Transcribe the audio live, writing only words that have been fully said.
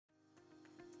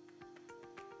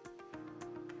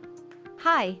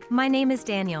Hi, my name is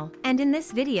Daniel, and in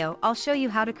this video I'll show you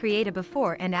how to create a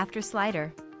before and after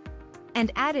slider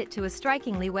and add it to a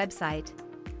strikingly website.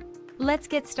 Let's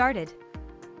get started.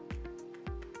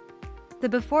 The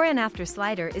before and after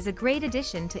slider is a great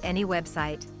addition to any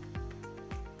website.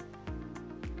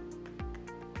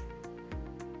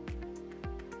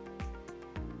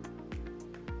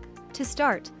 To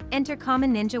start, enter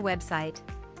Common Ninja website.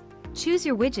 Choose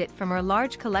your widget from our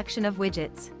large collection of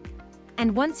widgets.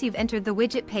 And once you've entered the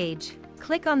widget page,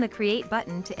 click on the Create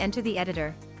button to enter the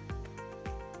editor.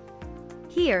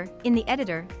 Here, in the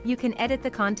editor, you can edit the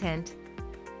content,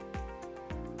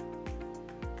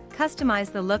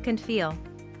 customize the look and feel,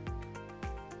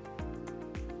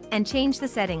 and change the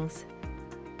settings.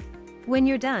 When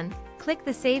you're done, click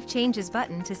the Save Changes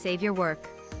button to save your work.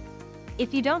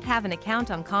 If you don't have an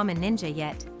account on Common Ninja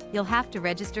yet, you'll have to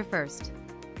register first.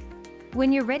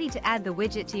 When you're ready to add the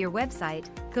widget to your website,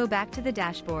 go back to the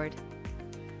dashboard.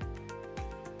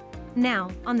 Now,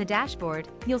 on the dashboard,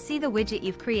 you'll see the widget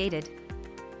you've created.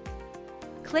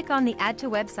 Click on the Add to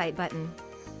Website button.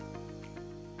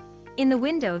 In the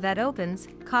window that opens,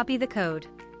 copy the code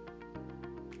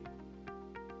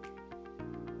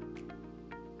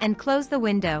and close the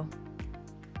window.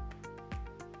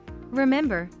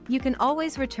 Remember, you can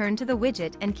always return to the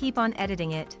widget and keep on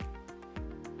editing it.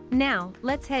 Now,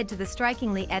 let's head to the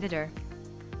Strikingly editor.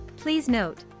 Please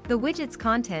note, the widget's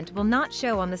content will not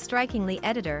show on the Strikingly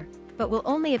editor, but will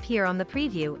only appear on the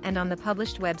preview and on the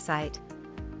published website.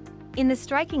 In the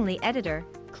Strikingly editor,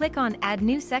 click on Add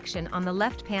New Section on the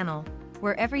left panel,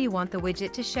 wherever you want the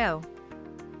widget to show.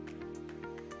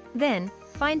 Then,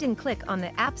 find and click on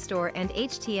the App Store and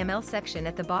HTML section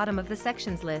at the bottom of the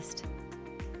sections list.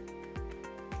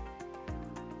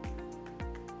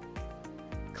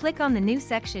 Click on the new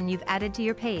section you've added to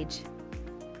your page.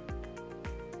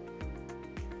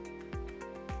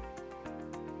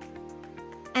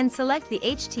 And select the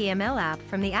HTML app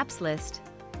from the apps list.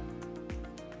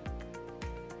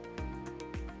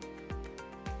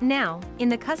 Now, in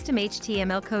the custom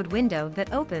HTML code window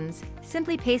that opens,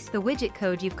 simply paste the widget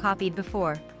code you've copied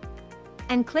before.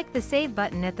 And click the Save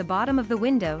button at the bottom of the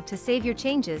window to save your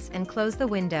changes and close the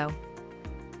window.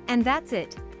 And that's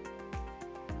it.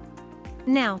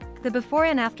 Now, the before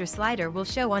and after slider will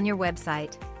show on your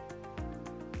website.